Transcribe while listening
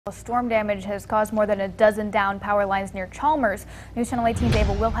Storm damage has caused more than a dozen downed power lines near Chalmers. News Channel 18's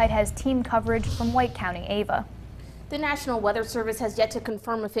Ava Wilhite has team coverage from White County. Ava. The National Weather Service has yet to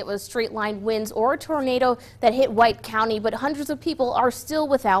confirm if it was straight-line winds or a tornado that hit White County, but hundreds of people are still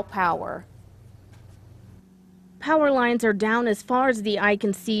without power. Power lines are down as far as the eye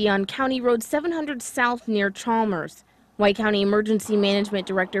can see on County Road 700 South near Chalmers. White County Emergency Management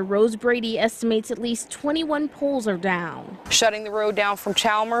Director Rose Brady estimates at least 21 poles are down. Shutting the road down from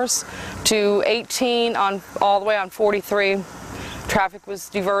Chalmers to 18 all the way on 43. Traffic was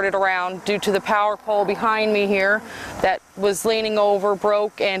diverted around due to the power pole behind me here that was leaning over,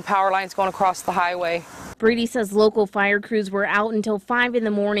 broke, and power lines going across the highway. Brady says local fire crews were out until 5 in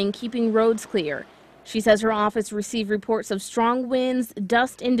the morning keeping roads clear. She says her office received reports of strong winds,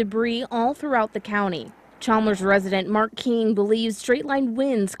 dust, and debris all throughout the county. Chalmers resident Mark King believes straight-line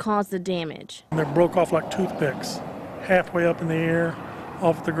winds caused the damage. They broke off like toothpicks, halfway up in the air,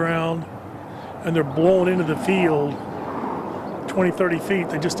 off the ground, and they're blowing into the field 20, 30 feet.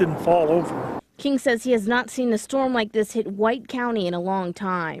 They just didn't fall over. King says he has not seen a storm like this hit White County in a long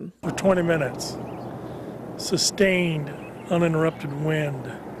time. For 20 minutes, sustained, uninterrupted wind.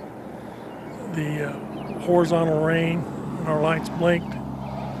 The horizontal rain, and our lights blinked.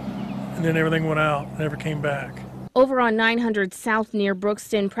 And then everything went out, never came back. Over on 900 South near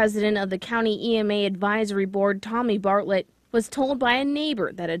Brookston, president of the County EMA Advisory Board, Tommy Bartlett, was told by a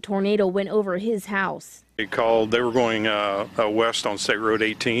neighbor that a tornado went over his house. They called, they were going west on State Road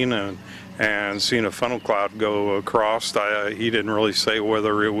 18 and seeing a funnel cloud go across. He didn't really say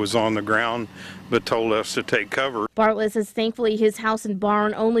whether it was on the ground, but told us to take cover. Bartlett says thankfully his house and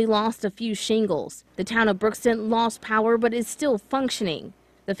barn only lost a few shingles. The town of Brookston lost power but is still functioning.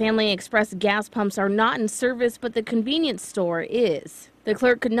 The Family Express gas pumps are not in service, but the convenience store is. The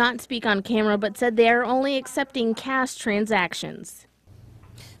clerk could not speak on camera, but said they are only accepting cash transactions.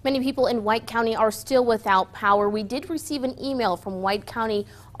 Many people in White County are still without power. We did receive an email from White County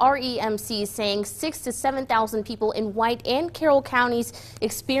REMC saying 6,000 to 7,000 people in White and Carroll counties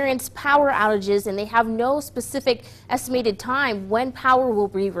experienced power outages, and they have no specific estimated time when power will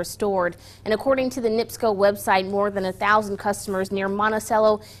be restored. And according to the NIPSCO website, more than 1,000 customers near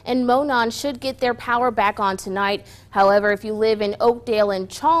Monticello and Monon should get their power back on tonight. However, if you live in Oakdale and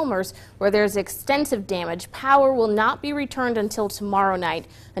Chalmers, where there's extensive damage, power will not be returned until tomorrow night.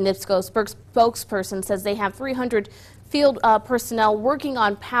 A NIPSCO spokesperson says they have 300 field personnel working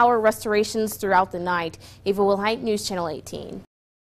on power restorations throughout the night. Ava Wilhite, News Channel 18.